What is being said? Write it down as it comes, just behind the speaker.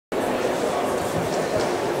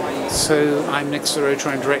So I'm Nick Serota,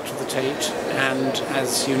 I'm director of the Tate, and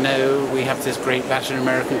as you know, we have this great Latin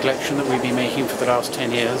American collection that we've been making for the last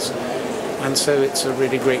 10 years. And so it's a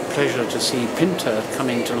really great pleasure to see Pinta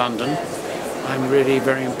coming to London. I'm really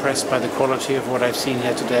very impressed by the quality of what I've seen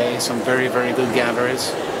here today. Some very, very good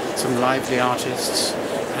galleries, some lively artists,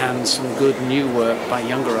 and some good new work by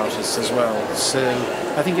younger artists as well. So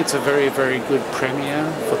I think it's a very, very good premiere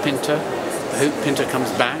for Pinta. I hope Pinta comes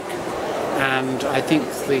back. And I think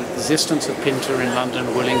the existence of Pinta in London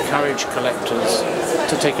will encourage collectors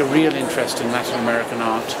to take a real interest in Latin American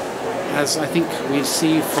art. As I think we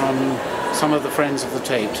see from some of the friends of the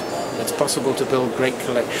Tate, it's possible to build great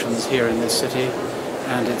collections here in this city,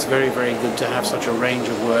 and it's very, very good to have such a range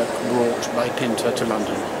of work brought by Pinta to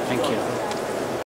London. Thank you.